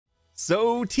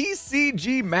So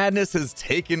TCG madness has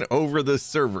taken over the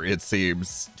server, it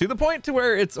seems, to the point to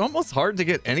where it's almost hard to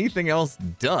get anything else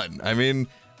done. I mean,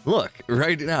 look,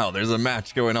 right now there's a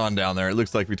match going on down there. It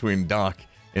looks like between Doc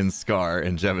and Scar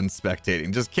and Jevin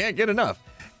spectating. Just can't get enough.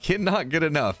 Cannot get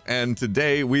enough. And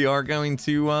today we are going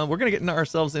to we're gonna get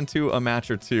ourselves into a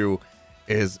match or two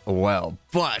as well.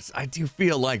 But I do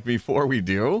feel like before we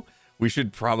do, we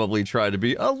should probably try to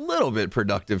be a little bit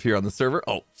productive here on the server.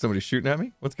 Oh, somebody's shooting at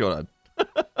me? What's going on?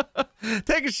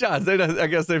 Taking shots. I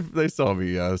guess they saw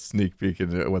me sneak peek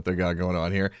into what they got going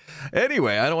on here.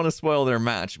 Anyway, I don't want to spoil their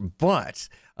match, but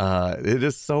it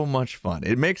is so much fun.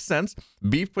 It makes sense.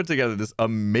 Beef put together this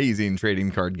amazing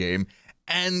trading card game,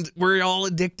 and we're all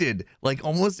addicted. Like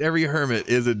almost every hermit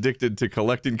is addicted to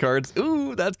collecting cards.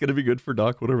 Ooh, that's going to be good for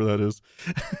Doc, whatever that is.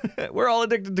 We're all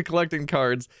addicted to collecting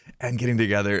cards and getting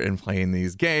together and playing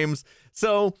these games.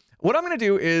 So what I'm going to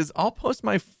do is I'll post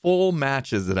my full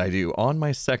matches that I do on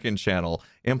my second channel,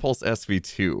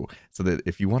 impulseSV2, so that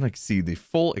if you want to see the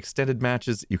full extended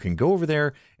matches, you can go over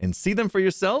there and see them for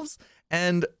yourselves.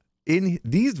 And in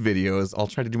these videos, I'll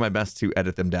try to do my best to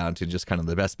edit them down to just kind of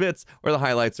the best bits or the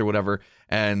highlights or whatever,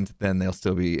 and then they'll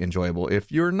still be enjoyable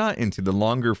if you're not into the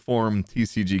longer form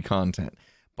TCG content.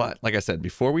 But like I said,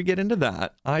 before we get into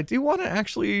that, I do want to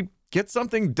actually get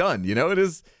something done. You know,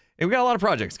 we got a lot of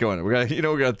projects going. We got,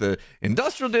 we got the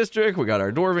industrial district, we got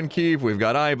our Dwarven Keep, we've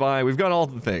got iBuy, we've got all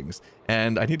the things,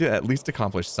 and I need to at least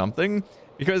accomplish something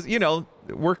because,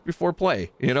 work before play,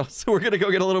 so we're gonna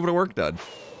go get a little bit of work done.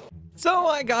 So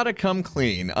I gotta come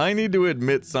clean. I need to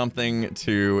admit something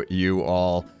to you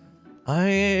all. I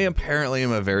apparently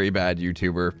am a very bad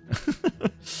YouTuber.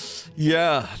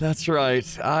 Yeah, that's right.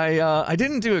 I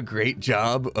didn't do a great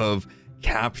job of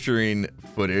capturing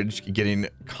footage, getting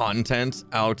content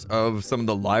out of some of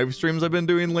the live streams I've been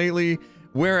doing lately,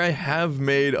 where I have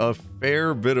made a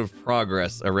fair bit of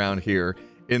progress around here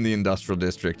in the industrial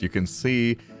district. You can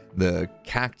see the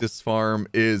cactus farm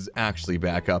is actually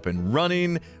back up and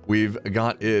running. We've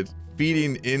got it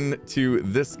feeding into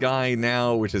this guy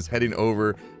now, which is heading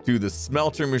over to the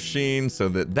smelter machine so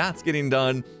that that's getting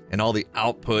done, and all the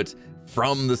output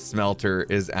from the smelter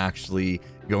is actually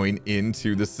going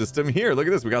into the system here. Look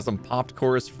at this. We got some popped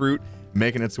chorus fruit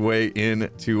making its way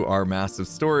into our massive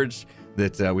storage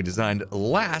that we designed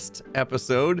last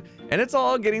episode, and it's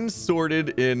all getting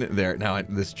sorted in there. Now,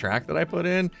 this track that I put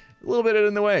in, a little bit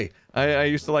in the way. I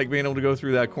used to like being able to go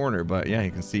through that corner, but yeah,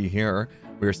 you can see here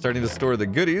we're starting to store the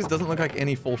goodies. Doesn't look like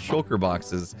any full shulker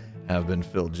boxes have been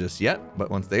filled just yet,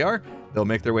 but once they are, they'll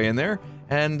make their way in there.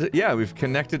 And yeah, we've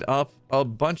connected up a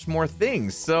bunch more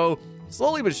things. So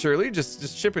slowly but surely,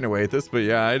 just chipping away at this. But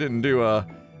yeah, I didn't do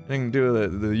the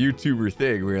YouTuber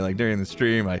thing where like during the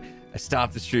stream, I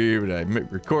stopped the stream and I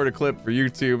record a clip for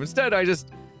YouTube. Instead, I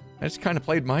just kind of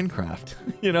played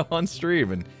Minecraft, on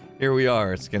stream, and here we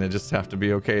are. It's gonna just have to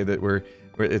be okay that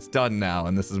it's done now,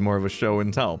 and this is more of a show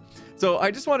and tell. So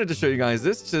I just wanted to show you guys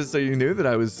this just so you knew that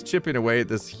I was chipping away at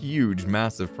this huge,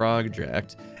 massive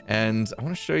project, and I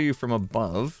want to show you from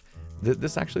above that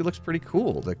this actually looks pretty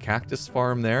cool. The cactus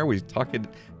farm there, we tucked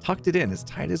it in as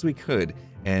tight as we could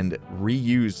and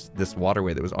reused this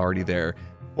waterway that was already there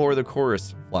for the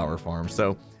chorus flower farm.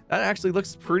 So that actually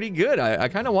looks pretty good. I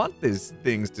kind of want these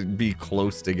things to be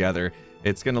close together.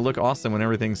 It's going to look awesome when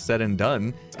everything's said and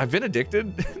done. I've been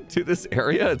addicted to this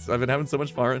area. I've been having so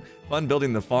much fun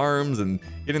building the farms and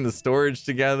getting the storage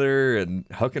together and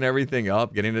hooking everything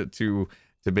up, getting it to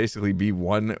basically be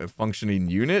one functioning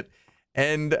unit.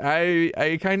 And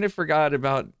I kind of forgot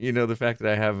about, the fact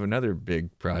that I have another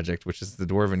big project, which is the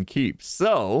Dwarven Keep.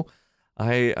 So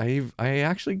I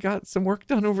actually got some work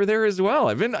done over there as well.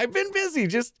 I've been busy,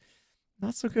 just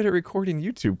not so good at recording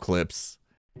YouTube clips.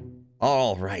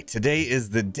 All right, today is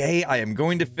the day I am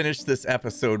going to finish this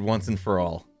episode once and for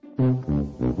all.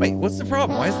 Wait, what's the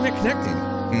problem? Why isn't it connecting?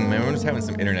 I'm just having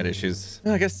some internet issues.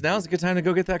 Well, I guess now's a good time to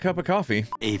go get that cup of coffee.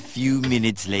 A few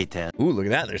minutes later. Ooh, look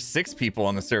at that. There's 6 people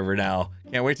on the server now.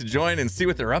 Can't wait to join and see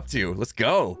what they're up to. Let's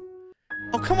go.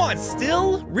 Oh, come on,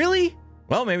 still? Really?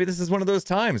 Well, maybe this is one of those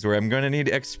times where I'm going to need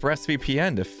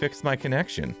ExpressVPN to fix my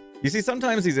connection. You see,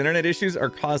 sometimes these internet issues are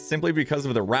caused simply because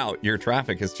of the route your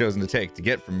traffic has chosen to take to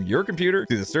get from your computer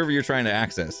to the server you're trying to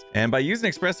access. And by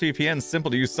using ExpressVPN's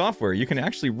simple-to-use software, you can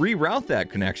actually reroute that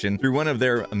connection through one of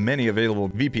their many available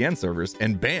VPN servers,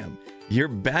 and bam, your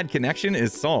bad connection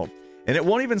is solved. And it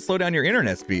won't even slow down your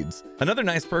internet speeds. Another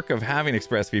nice perk of having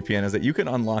ExpressVPN is that you can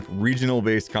unlock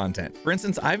regional-based content. For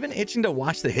instance, I've been itching to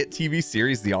watch the hit TV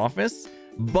series The Office,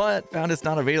 but found it's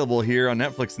not available here on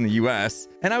Netflix in the US,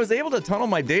 and I was able to tunnel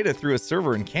my data through a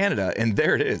server in Canada, and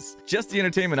there it is. Just the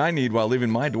entertainment I need while living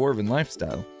my dwarven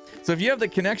lifestyle. So if you have the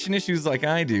connection issues like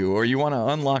I do, or you want to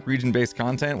unlock region-based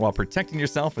content while protecting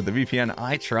yourself with the VPN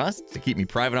I trust to keep me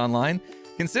private online,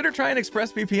 consider trying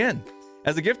ExpressVPN.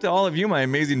 As a gift to all of you, my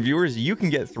amazing viewers, you can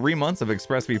get 3 months of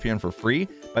ExpressVPN for free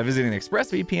by visiting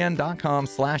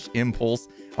expressvpn.com/impulse.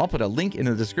 I'll put a link in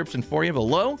the description for you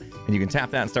below, and you can tap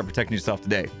that and start protecting yourself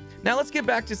today. Now let's get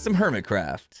back to some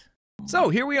Hermitcraft. So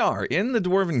here we are in the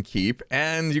Dwarven Keep,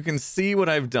 and you can see what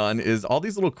I've done is all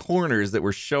these little corners that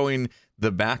were showing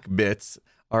the back bits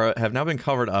have now been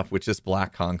covered up with just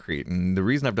black concrete. And the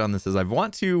reason I've done this is I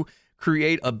want to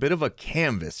create a bit of a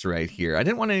canvas right here. I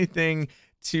didn't want anything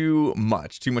too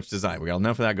much design. We got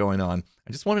enough of that going on.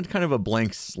 I just wanted kind of a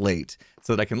blank slate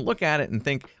so that I can look at it and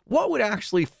think what would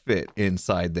actually fit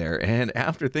inside there. And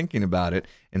after thinking about it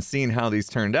and seeing how these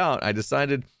turned out, I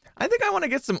decided I think I want to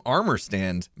get some armor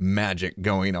stand magic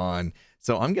going on.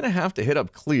 So I'm going to have to hit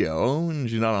up Cleo, and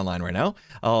she's not online right now.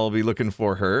 I'll be looking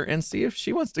for her and see if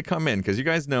she wants to come in, because you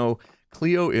guys know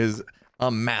Cleo is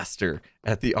a master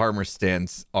at the armor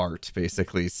stands art,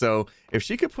 basically. So if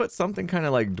she could put something kind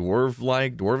of like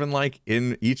dwarven-like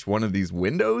in each one of these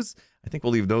windows, I think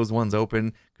we'll leave those ones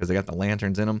open because they got the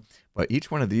lanterns in them. But each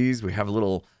one of these, we have a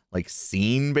little like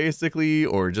scene basically,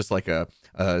 or just like a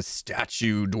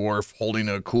statue dwarf holding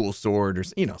a cool sword, or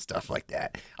stuff like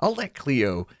that. I'll let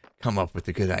Cleo come up with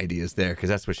the good ideas there, because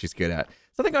that's what she's good at.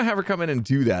 So I think I'll have her come in and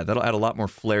do that. That'll add a lot more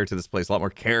flair to this place, a lot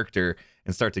more character,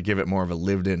 and start to give it more of a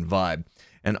lived-in vibe.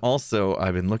 And also,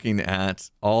 I've been looking at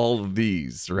all of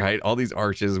these, right? All these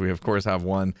arches. We, of course, have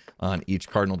one on each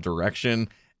cardinal direction.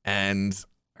 And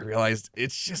I realized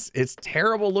it's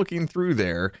terrible looking through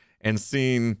there and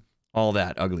seeing all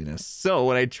that ugliness. So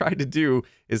what I tried to do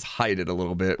is hide it a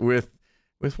little bit with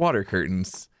water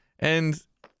curtains. And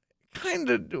kind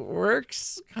of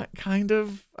works, kind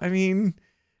of. I mean,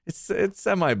 it's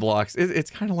semi blocks. It's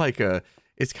kind of like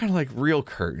real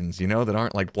curtains, that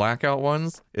aren't like blackout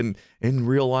ones in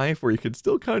real life, where you could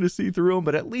still kind of see through them,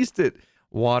 but at least it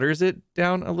waters it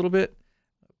down a little bit.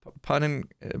 Pun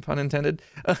intended.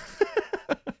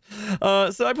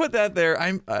 So I put that there.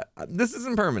 This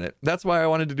isn't permanent. That's why I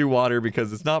wanted to do water,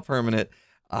 because it's not permanent.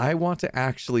 I want to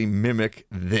actually mimic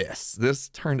this. This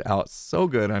turned out so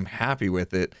good. I'm happy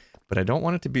with it. But I don't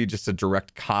want it to be just a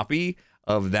direct copy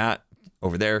of that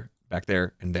over there, back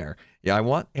there, and there. Yeah, I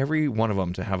want every one of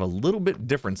them to have a little bit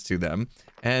difference to them.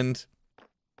 And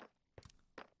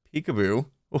peekaboo.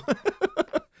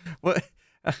 What?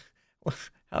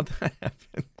 How'd that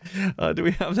happen? Do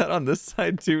we have that on this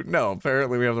side too? No,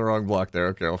 apparently we have the wrong block there.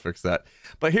 Okay, I'll fix that.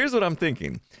 But here's what I'm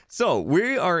thinking. So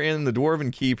we are in the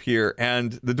Dwarven Keep here,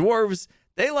 and the dwarves,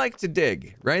 they like to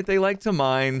dig, right? They like to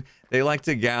mine. They like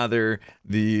to gather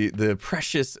the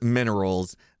precious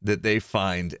minerals that they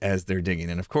find as they're digging.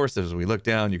 And of course, as we look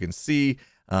down, you can see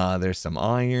there's some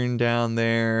iron down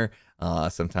there.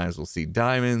 Sometimes we'll see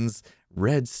diamonds,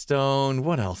 redstone.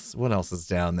 What else? What else is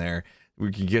down there?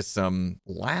 We can get some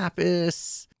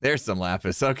lapis. There's some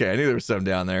lapis. Okay, I knew there was some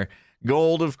down there.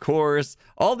 Gold, of course.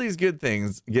 All these good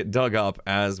things get dug up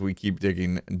as we keep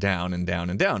digging down and down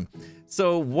and down.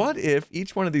 So what if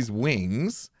each one of these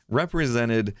wings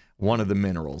represented one of the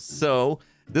minerals? So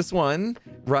this one,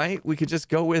 right, we could just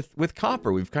go with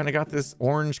copper. We've kind of got this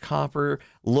orange copper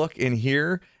look in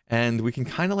here, and we can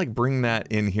kind of like bring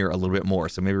that in here a little bit more.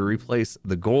 So maybe replace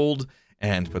the gold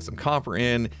and put some copper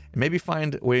in, and maybe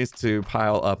find ways to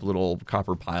pile up little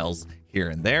copper piles here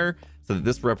and there, so that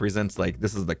this represents, like,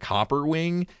 this is the copper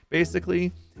wing,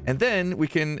 basically. And then we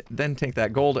can then take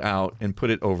that gold out and put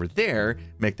it over there,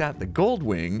 make that the gold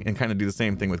wing, and kind of do the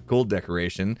same thing with gold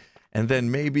decoration. And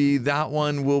then maybe that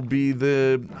one will be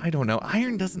the, I don't know,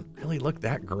 iron doesn't really look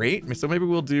that great. So maybe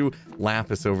we'll do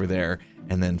lapis over there.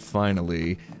 And then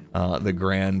finally, the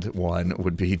grand one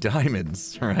would be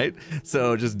diamonds, right?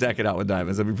 So just deck it out with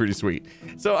diamonds. That'd be pretty sweet.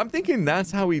 So I'm thinking that's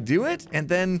how we do it. And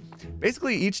then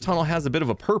basically each tunnel has a bit of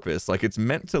a purpose. Like, it's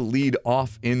meant to lead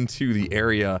off into the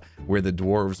area where the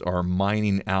dwarves are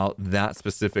mining out that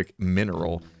specific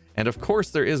mineral. And of course,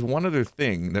 there is one other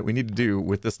thing that we need to do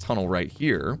with this tunnel right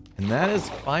here, and that is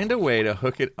find a way to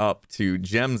hook it up to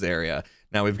Gem's area.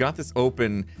 Now, we've got this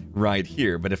open right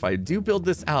here, but if I do build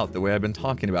this out the way I've been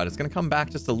talking about, it's going to come back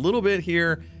just a little bit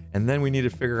here, and then we need to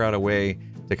figure out a way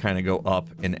to kind of go up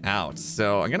and out.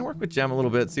 So I'm going to work with Gem a little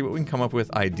bit, see what we can come up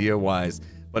with idea-wise.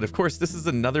 But of course, this is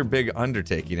another big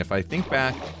undertaking. If I think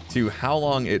back to how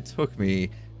long it took me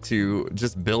to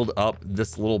just build up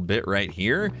this little bit right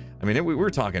here, I mean, we were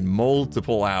talking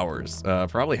multiple hours,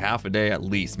 probably half a day at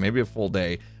least, maybe a full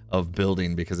day of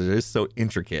building, because it is so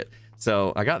intricate.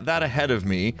 So I got that ahead of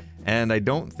me, and I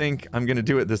don't think I'm gonna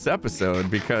do it this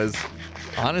episode, because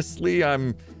honestly,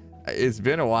 I'm It's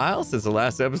been a while since the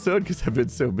last episode because I've been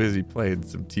so busy playing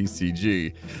some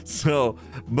TCG. So,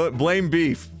 but blame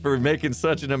Beef for making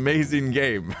such an amazing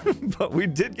game. But we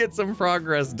did get some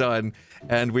progress done,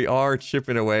 and we are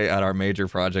chipping away at our major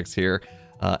projects here.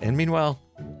 And meanwhile,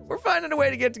 we're finding a way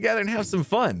to get together and have some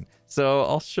fun. So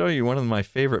I'll show you one of my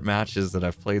favorite matches that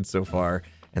I've played so far,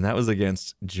 and that was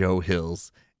against Joe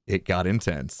Hills. It got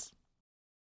intense.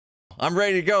 I'm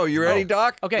ready to go. You ready,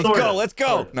 Doc? Okay. Let's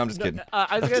go. No, I'm just kidding.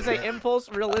 I was going to say Impulse,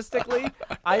 realistically.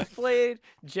 I've played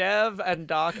Jev and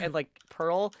Doc and, like,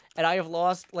 Pearl, and I have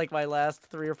lost, like, my last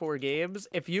 3 or 4 games.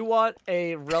 If you want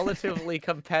a relatively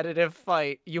competitive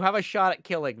fight, you have a shot at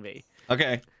killing me.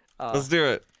 Okay. Let's do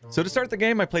it. So to start the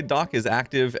game, I played Doc as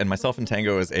active and myself and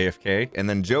Tango as AFK, and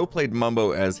then Joe played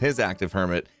Mumbo as his active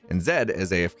hermit and Zed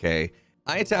as AFK.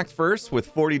 I attacked first with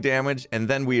 40 damage, and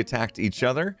then we attacked each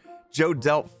other. Joe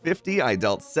dealt 50, I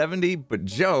dealt 70, but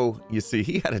Joe, you see,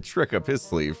 he had a trick up his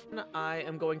sleeve. I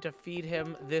am going to feed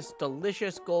him this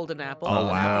delicious golden apple. Oh,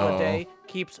 An apple wow. a day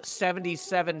keeps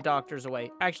 77 doctors away.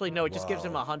 Actually, no, it just gives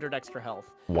him 100 extra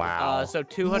health. Wow. So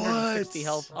 260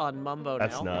 health on Mumbo now.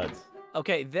 That's nuts.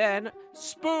 Okay, then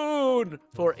Spoon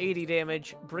for 80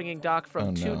 damage, bringing Doc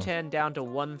from 210 down to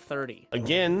 130.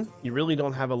 Again, you really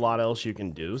don't have a lot else you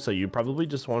can do, so you probably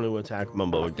just want to attack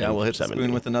Mumbo again. Yeah, we'll hit the 70.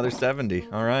 Spoon with another 70.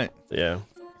 All right. Yeah.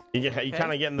 You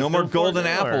kind of getting the No more feel for it golden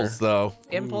now, or- apples, though.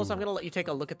 Impulse, I'm gonna let you take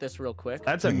a look at this real quick.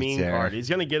 That's a mean dare. card. He's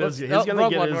gonna get his. He's Wrong gonna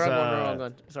get one, his. wrong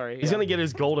one. Sorry. He's gonna get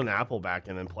his golden apple back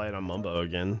and then play it on Mumbo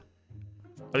again.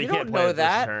 But You he can't don't play know it this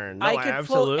that. turn. No, I could pull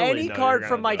absolutely any know card you're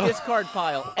from my gonna do it. discard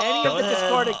pile. Any of the Go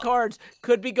discarded ahead. cards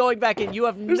could be going back in. You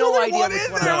have There's no only idea one which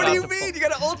in one there. I'm What do you about to mean? pull. You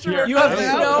got an ultra You're You have golden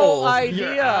no apple. idea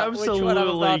You're which one I'm absolutely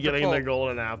about to getting pull. the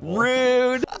golden apple.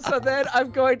 Rude. So then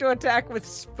I'm going to attack with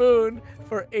Spoon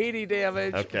for 80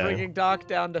 damage, Okay. bringing Doc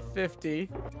down to 50.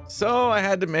 So I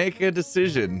had to make a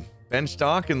decision. Bench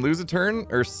Doc and lose a turn,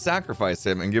 or sacrifice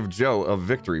him and give Joe a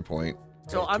victory point.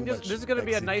 So I'm just, this is going to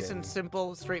be a nice and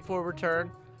simple, straightforward turn.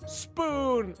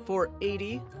 Spoon for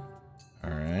 80. All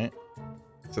right.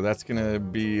 So that's going to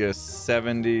be a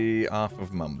 70 off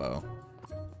of Mumbo.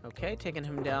 Okay, taking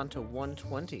him down to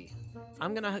 120.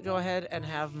 I'm going to go ahead and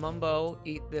have Mumbo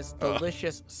eat this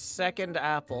delicious second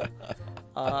apple.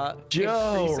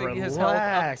 Joe, increasing his health up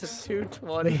relax. to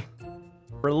 220.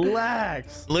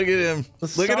 Relax. Look at him.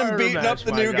 The Look at him starter beating up match,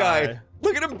 the my new guy. guy.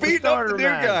 Look at him beating up the starter new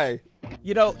match. guy.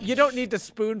 You know, you don't need to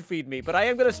spoon feed me, but I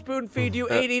am going to spoon feed you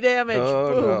 80 damage. Boom.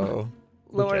 Oh, no.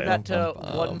 Lowering Okay. that to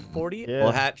 140. Yeah.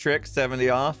 Well, hat trick, 70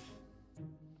 off.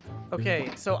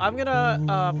 Okay, so I'm going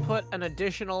to put an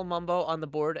additional Mumbo on the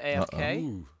board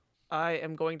AFK. I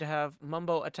am going to have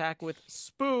Mumbo attack with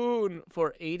Spoon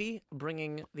for 80,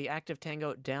 bringing the active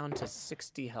Tango down to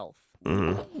 60 health.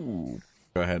 Ooh.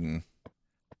 Go ahead and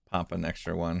pop an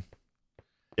extra one.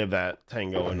 Give that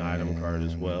Tango an item card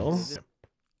as well.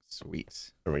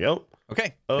 Sweet. There we go.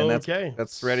 Okay. And Okay.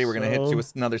 that's ready. We're going to hit you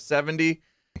with another 70.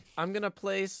 I'm going to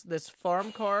place this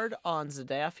farm card on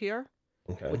Zadaf here,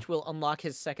 Okay. which will unlock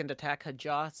his second attack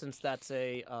Hajah, since that's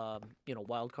a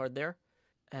wild card there.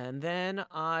 And then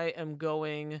I'm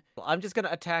just going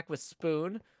to attack with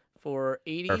Spoon for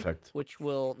 80, Perfect. which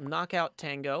will knock out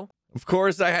Tango. Of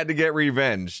course, I had to get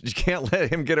revenge. You can't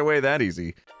let him get away that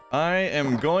easy. I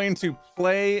am going to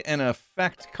play an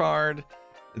effect card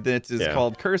that is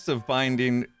called Curse of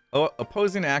Binding.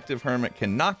 Opposing active hermit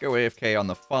cannot go AFK on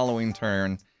the following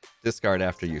turn. Discard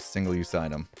after use single-use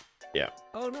item. Yeah.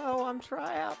 Oh no, I'm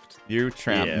trapped. You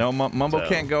trapped. Yeah. No, Mumbo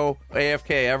can't go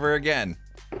AFK ever again.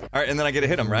 All right, and then I get to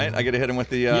hit him, right? I get to hit him with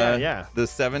the the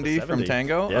 70 from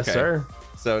Tango. Yes, okay. sir.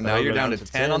 So now That'll you're go down to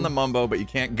 10 on the Mumbo, but you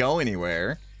can't go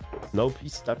anywhere. Nope,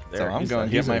 he's stuck there. So I'm He's going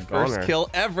to get my first kill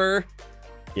ever.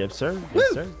 Yes, sir.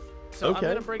 Yes, sir. So Okay. I'm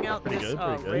going to bring out Pretty this good,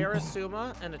 pretty good. rare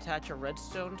Asuma and attach a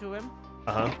redstone to him.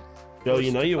 Uh-huh. Yo,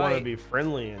 you know First you want to fight. be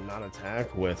friendly and not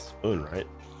attack with Spoon, right?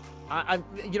 I Not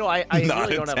really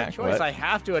don't have a attack, choice. what? I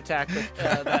have to attack with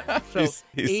that. So He's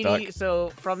 80. stuck. So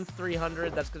from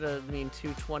 300, that's gonna mean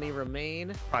 220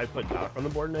 remain. Probably put Doc on the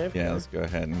board, Nave. Yeah, let's go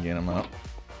ahead and get him up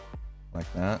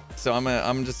like that. So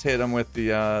I'm just hit him with the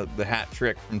hat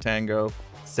trick from Tango,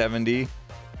 70,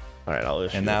 All right, I'll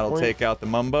issue and a that'll point. take out the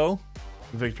Mumbo.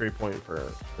 Victory point for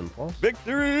Impulse.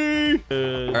 Victory!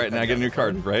 All right, now I get a new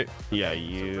card, right? Yeah,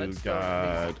 you redstone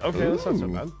got... Okay, that's not so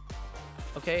Ooh. bad.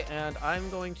 Okay, and I'm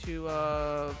going to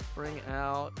bring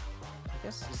out, I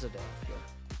guess, Zadaf here.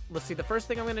 Let's see. The first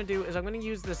thing I'm going to do is I'm going to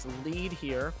use this lead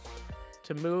here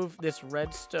to move this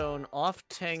redstone off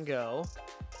Tango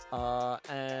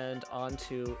and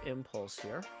onto Impulse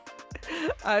here.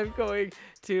 I'm going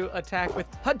to attack with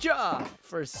Hajah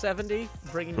for 70,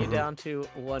 bringing you down to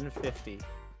 150.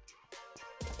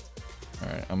 All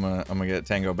right, I'm gonna get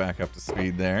Tango back up to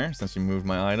speed there since you moved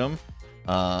my item.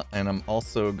 And I'm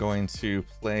also going to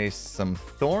place some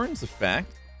Thorns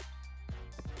effect.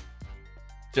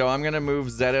 Joe, I'm gonna move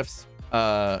Zedif's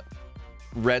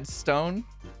Redstone.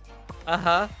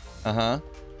 Uh-huh.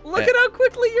 Look And- at how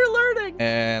quickly you're learning.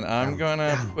 And I'm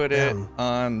gonna put it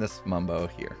on this Mumbo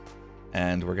here.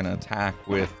 And we're gonna attack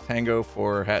with Tango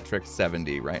for hat trick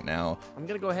 70 right now. I'm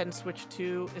gonna go ahead and switch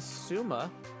to Isuma.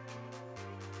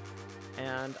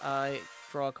 And I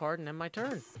draw a card and end my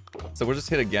turn. So we'll just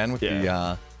hit again with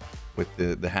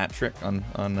the hat trick on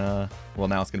well,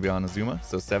 now it's gonna be on Azuma,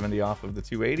 so 70 off of the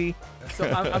 280. So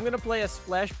I'm gonna play a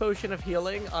splash potion of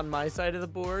healing on my side of the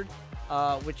board,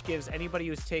 which gives anybody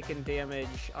who's taken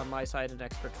damage on my side an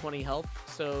extra 20 health.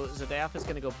 So Zadaf is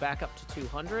gonna go back up to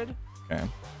 200. Okay.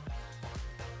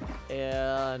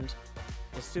 And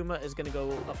Isuma is gonna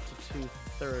go up to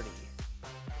 230.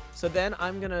 So then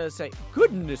I'm gonna say,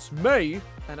 goodness me,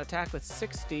 and attack with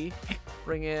 60,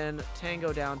 bring in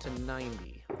Tango down to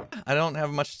 90. I don't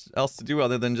have much else to do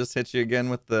other than just hit you again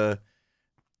with the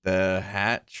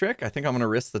hat trick. I think I'm gonna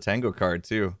risk the Tango card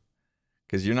too,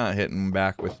 because you're not hitting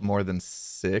back with more than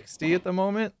 60 at the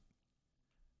moment.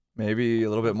 Maybe a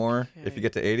little bit more if you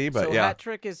get to 80, but so yeah. hat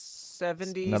trick is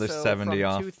 70. Another so 70 from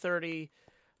off. 230,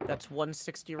 that's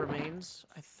 160 remains,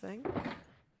 I think.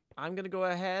 I'm gonna go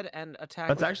ahead and attack.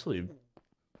 That's actually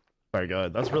very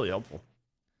good. That's really helpful.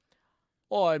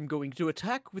 I'm going to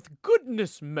attack with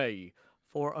goodness me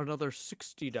for another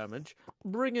 60 damage,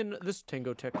 bringing this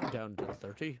Tango tech down to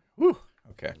 30. Whew.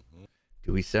 Okay.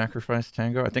 Do we sacrifice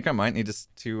Tango? I think I might need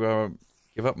to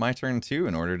give up my turn too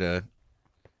in order to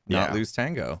not lose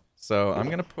Tango. So I'm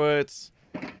gonna put. Is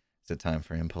it time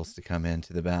for Impulse to come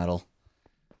into the battle?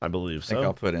 I believe I think so.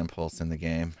 I'll put Impulse in the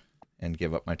game and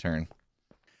give up my turn.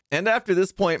 And after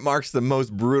this point marks the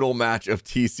most brutal match of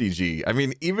TCG. I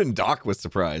mean, even Doc was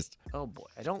surprised. Oh boy,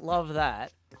 I don't love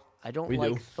that. I don't We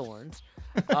like do. thorns.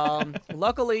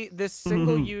 Luckily, this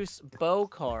single-use bow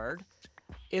card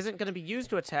isn't going to be used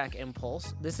to attack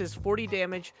Impulse. This is 40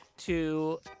 damage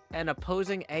to an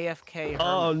opposing AFK Hermit.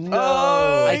 Oh no!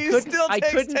 Oh, I he couldn't- still I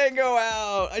takes couldn't- Tango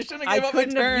out. I shouldn't have I given up my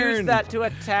couldn't have turn. used that to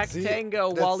attack See, Tango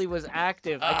that's- while he was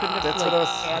active. I couldn't have That's like, what I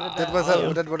was. added That was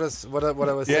what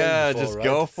I was saying. Yeah, before, just right?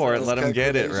 go for it. Those Let him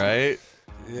get it, calculations. right?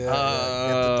 Yeah,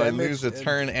 get the damage Lose a and-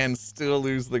 turn and still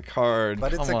lose the card.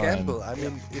 But it's Come a on. gamble. I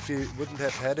mean, if he wouldn't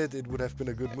have had it, it would have been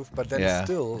a good move. But then Yeah.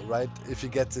 still, right, if he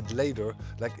gets it later,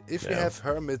 like if you Yeah. have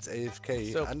Hermits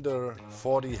AFK So- under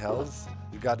 40 health,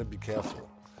 you gotta be careful.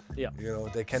 Yeah. You know,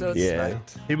 they can So- be Yeah,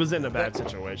 sniped. he was in a bad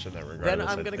situation there. Regardless, Then I'm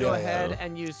I going to think. go Yeah, ahead yeah.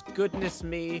 and use Goodness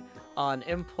Me on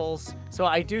Impulse. So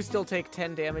I do still take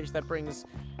 10 damage. That brings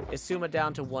Isuma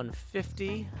down to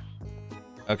 150.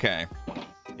 Okay.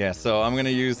 Yeah, so I'm going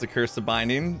to use the Curse of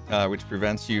Binding, which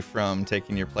prevents you from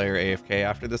taking your player AFK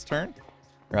after this turn,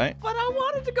 right? But I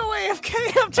wanted to go AFK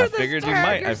after I this figured you turn.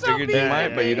 might. You're I so figured you mean might,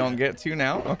 to but you me. don't get to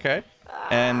now. Okay.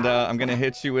 And I'm going to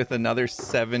hit you with another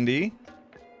 70,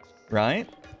 right?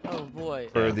 Oh boy.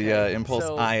 For the Okay, Impulse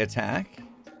so Eye attack.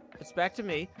 It's back to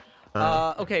me.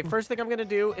 Okay, first thing I'm gonna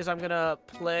do is I'm gonna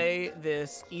play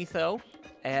this Etho,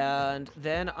 and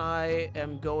then I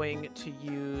am going to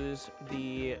use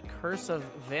the Curse of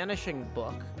Vanishing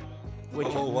Book, which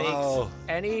Oh, makes wow.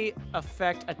 any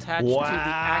effect attached to the Wow.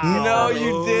 active No, Hermit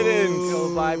you didn't.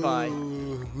 go bye-bye.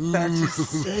 That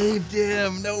just saved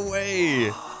him. No way.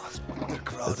 The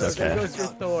crowd So is there Okay. goes your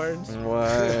thorns.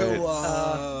 What?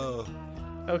 Wow.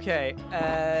 Okay,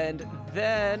 and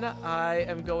then I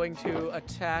am going to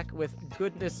attack with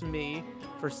Goodness Me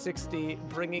for 60,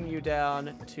 bringing you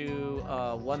down to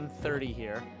 130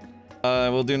 here.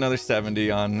 We'll do another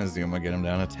 70 on Azuma, get him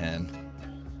down to 10.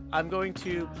 I'm going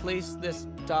to place this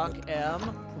Doc M,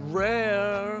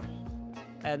 rare,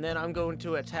 and then I'm going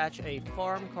to attach a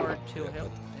farm card to him.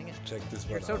 Dang it. Check this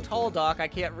one You're so out. tall, Doc, I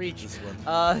can't reach. This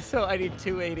one. So I need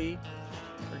 280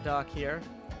 for Doc here.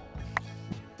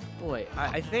 Boy,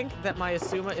 I think that my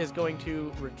Asuma is going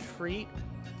to retreat,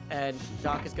 and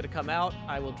Doc is going to come out.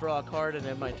 I will draw a card and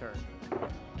end my turn.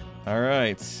 All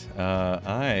right.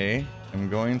 I am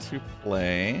going to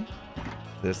play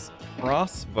this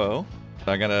crossbow.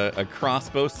 I got a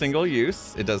crossbow single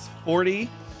use. It does 40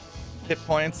 hit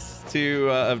points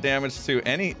of damage to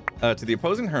to the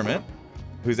opposing hermit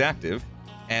who's active,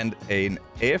 and an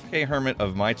AFK hermit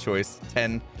of my choice,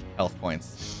 10 health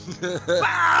points.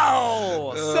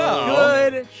 Wow! So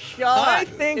Good shot. I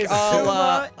think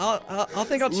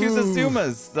I'll choose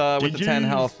Azuma's with the 10 GGs.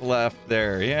 health left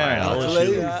there. Yeah. I'll I'll let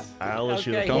you. Yeah. I'll let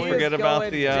you. Okay, Don't he forget is about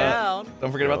going the down,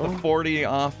 don't forget about the 40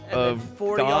 off and then of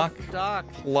 40 Doc off Doc.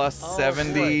 plus Oh,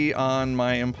 70 on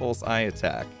my impulse eye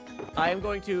attack. I am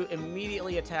going to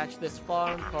immediately attach this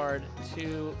farm card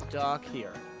to Doc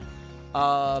here.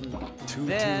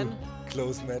 Then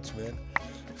close match, man.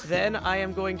 Then I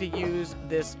am going to use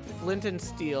this Flint and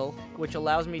Steel, which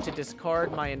allows me to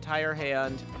discard my entire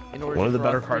hand in order One to of the draw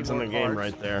better 3 cards in more the game cards.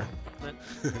 right there.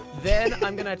 Then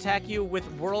I'm going to attack you with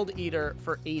World Eater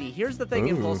for 80. Here's the thing,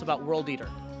 Impulse, about World Eater.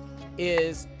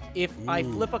 Is if I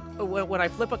flip when I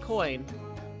flip a coin,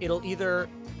 it'll either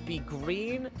be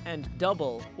green and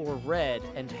double or red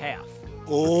and half.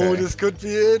 Oh, Okay. this could be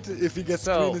it. If he gets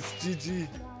So- green, it's GG.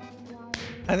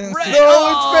 I didn't Red! see. No,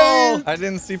 it failed. I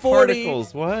didn't see 40.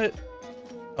 particles. What?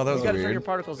 Oh, that was You gotta turn weird. your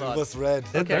particles It on. was red.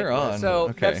 Yeah, they're on. So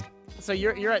Okay. so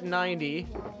you're at 90.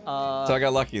 So I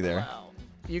got lucky there. Wow.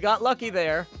 You got lucky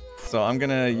there. So I'm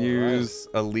gonna use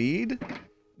a lead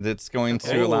that's going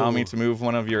to allow me to move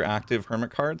one of your active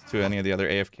hermit cards to any of the other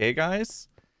AFK guys.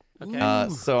 Okay.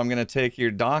 So I'm gonna take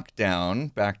your dock down,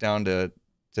 back down to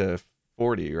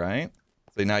 40, right?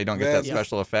 So now you don't get that Yes.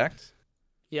 special effect.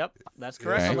 Yep, that's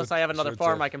correct. Okay. Unless I have another Sure,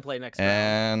 farm Jeff. I can play next round.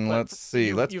 And But let's see.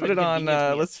 you've- Let's you've put it on.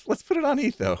 inconvenienced me. Let's put it on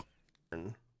Etho.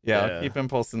 Yeah, I'll Yeah. keep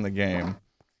Impulse in the game,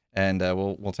 and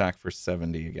we'll attack for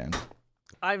 70 again.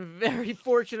 I'm very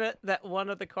fortunate that one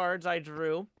of the cards I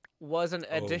drew was an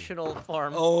additional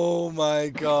farm. Oh my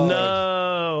god.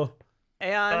 No.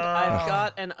 And I've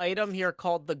got an item here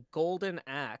called the Golden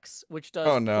Axe, which does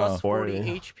Oh, no. plus 40 40.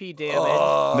 HP damage.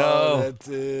 Oh, No. That's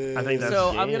it. I think that's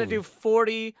So I'm gonna game. do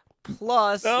 40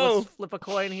 plus. No. Let's flip a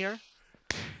coin here.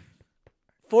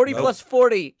 40 Nope. plus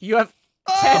 40. You have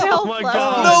 10 health my left.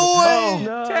 God. No way!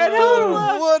 No. 10 health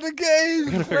left. What a I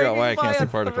game! gotta figure out why I can't see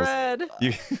particles. Thread.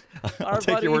 You, Our I'll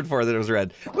take buddy- your word for it that it was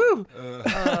red. Woo!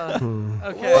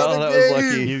 Okay. Well, that was game.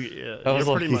 lucky. You're was pretty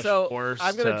lucky. much So forced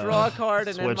I'm gonna to draw a card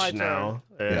and end switch my turn. now.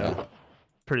 Yeah.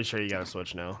 Pretty sure you gotta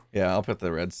switch now. Yeah, I'll put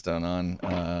the redstone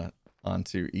on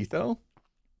onto Etho,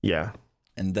 Yeah.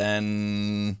 and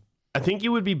then I think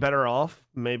you would be better off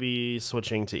maybe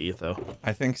switching to Etho.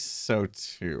 I think so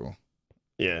too.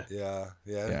 Yeah.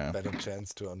 Yeah. Better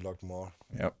chance to unlock more.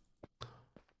 Yep.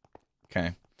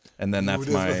 Okay. And then Ooh, that's this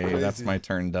was my crazy. my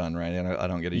turn done, right? I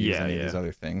don't get to use Yeah, any of these yeah.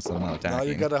 other things, so I'm not attacking. Now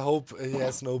you gotta hope he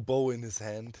has no bow in his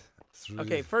hand. It's really...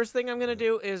 Okay, first thing I'm gonna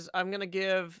do is I'm gonna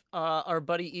give our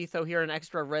buddy Etho here an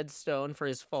extra redstone for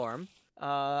his farm,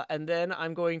 and then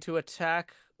I'm going to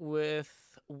attack with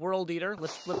World Eater.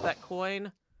 Let's flip that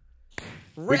coin.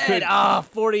 Red. could-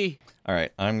 40. All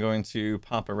right, I'm going to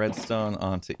pop a redstone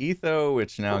onto Etho,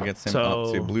 which now gets him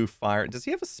up to So- blue fire. Does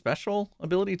he have a special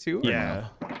ability too? or Yeah.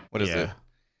 no? What is Yeah. it?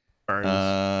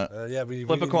 Burns. yeah, we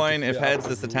Flip really a coin. need to If clear heads, up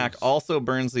this the attack rules. also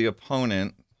burns the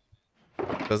opponent.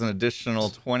 Does an additional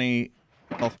 20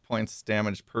 health points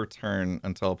damage per turn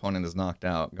until opponent is knocked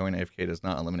out. Going AFK does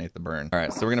not eliminate the burn. All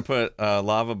right, so we're gonna put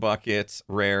lava bucket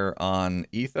rare on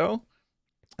Etho,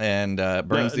 and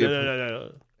burns the.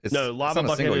 No. It's, No, it's lava not a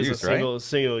bucket single is use, a right?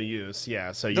 single use.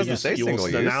 Yeah, so you Doesn't just say you single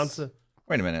will use. announce it.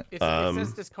 Wait a minute. It Um,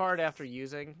 says discard after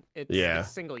using. It's yeah.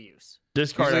 single use.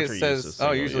 Discard Usually after it use. says. is Oh,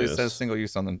 single usually use. it says single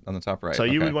use on the top right. So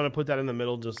you Okay. would want to put that in the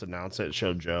middle, just announce it,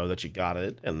 show Joe that you got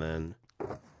it, and then.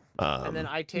 And then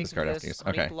I take discard after this use.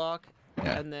 honey Okay. block,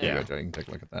 Yeah. and then Here you go, Joe. You can take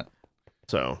a look at that.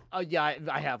 So oh yeah,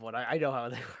 I have one. I know how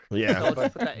they work. yeah. So I'll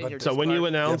just put that in your So when you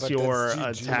discard. announce but your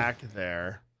that's GG. attack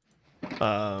there,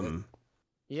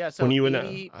 Yeah, so when you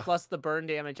 80 plus the burn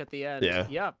damage at the end. Yeah.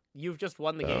 Yeah, you've just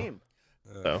won the Oh. game.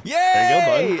 so Yay!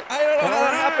 there you go, bud. I don't know how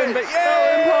that happened, but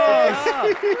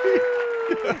yay!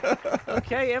 Good job.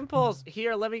 Okay, Impulse.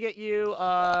 Here, let me get you.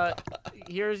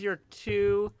 Here's your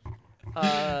 2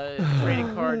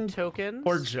 trading card tokens.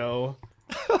 Poor Joe.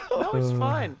 No, it's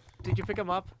fine. Did you pick them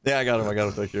up? Yeah, I got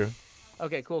him. Thank you.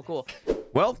 Okay, cool.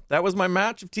 Well, that was my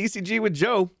match of TCG with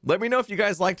Joe. Let me know if you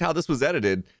guys liked how this was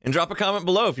edited, and drop a comment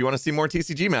below if you want to see more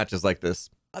TCG matches like this.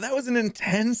 That was an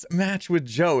intense match with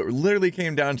Joe. It literally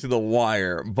came down to the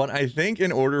wire, but I think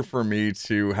in order for me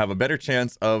to have a better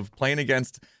chance of playing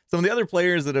against some of the other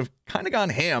players that have kind of gone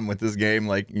ham with this game,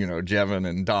 like, you know, Jevin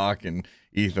and Doc and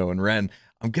Etho and Ren,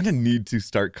 I'm going to need to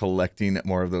start collecting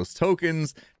more of those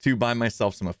tokens to buy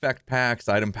myself some effect packs,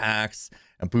 item packs,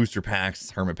 and booster packs,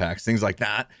 hermit packs, things like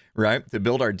that, right? To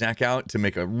build our deck out to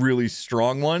make a really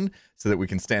strong one so that we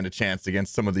can stand a chance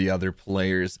against some of the other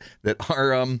players that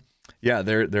are, yeah,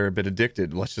 they're a bit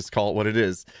addicted. Let's just call it what it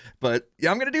is. But yeah,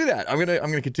 I'm gonna do that. I'm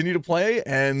gonna continue to play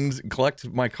and collect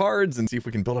my cards and see if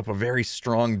we can build up a very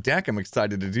strong deck. I'm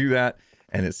excited to do that.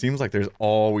 And it seems like there's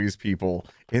always people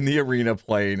in the arena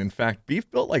playing. In fact,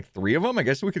 Beef built like 3 of them. I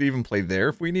guess we could even play there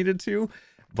if we needed to.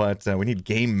 But we need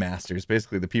game masters,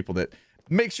 basically the people that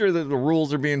make sure that the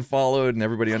rules are being followed and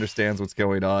everybody understands what's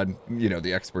going on. You know,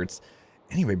 the experts.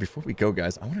 Anyway, before we go,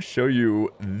 guys, I want to show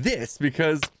you this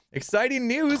because exciting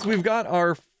news. We've got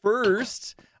our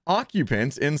first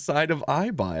occupant inside of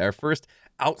iBuy, our first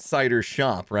outsider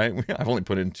shop, right? I've only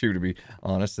put in 2 to be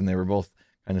honest, and they were both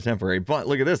kind of temporary. But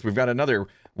look at this. We've got another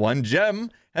one. Gem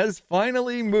has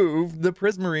finally moved the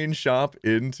Prismarine shop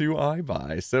into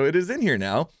iBuy. So it is in here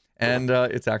now, and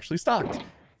it's actually stocked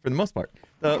for the most part.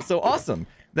 So awesome.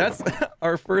 That's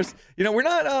our first, you know, we're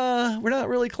not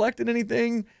really collecting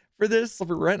anything for this.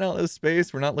 For renting out this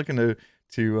space. We're not looking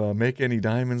to make any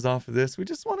diamonds off of this. We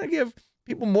just want to give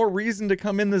people more reason to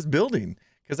come in this building,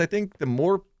 because I think the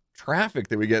more traffic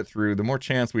that we get through, the more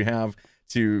chance we have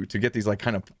to get these like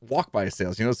kind of walk by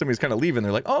sales. You know, somebody's kind of leaving,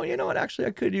 they're like, oh, you know what, actually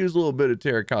I could use a little bit of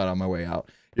terracotta on my way out,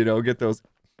 you know, get those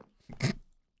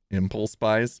impulse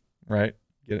buys, right?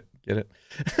 Get it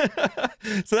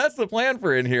So that's the plan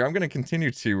for in here. I'm going to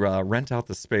continue to rent out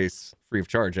the space free of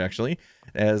charge, actually,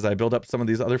 as I build up some of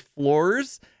these other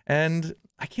floors. And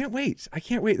I can't wait.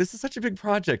 This is such a big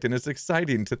project, and it's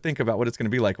exciting to think about what it's going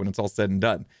to be like when it's all said and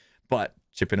done. But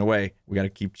chipping away, we got to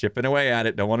keep chipping away at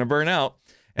it. Don't want to burn out.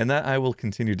 And that I will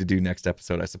continue to do next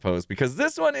episode, I suppose, because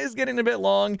this one is getting a bit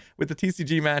long with the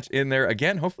TCG match in there.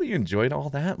 Again, hopefully you enjoyed all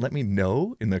that. Let me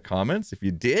know in the comments if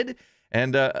you did.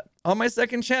 And on my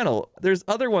second channel, there's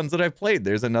other ones that I've played.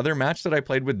 There's another match that I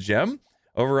played with Gem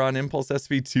over on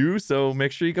impulseSV 2. So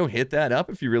make sure you go hit that up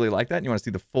if you really like that and you want to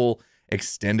see the full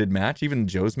extended match. Even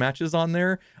Joe's matches on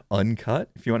there, uncut.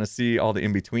 If you want to see all the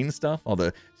in-between stuff, all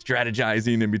the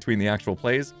strategizing in between the actual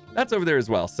plays, that's over there as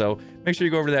well. So make sure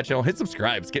you go over to that channel, hit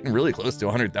subscribe. It's getting really close to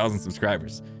 100,000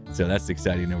 subscribers. So that's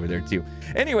exciting over there too.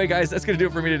 Anyway, guys, that's going to do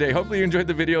it for me today. Hopefully you enjoyed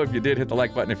the video. If you did, hit the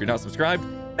like button. If you're not subscribed,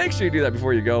 make sure you do that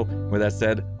before you go. With that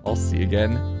said, I'll see you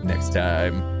again next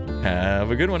time.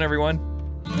 Have a good one, everyone.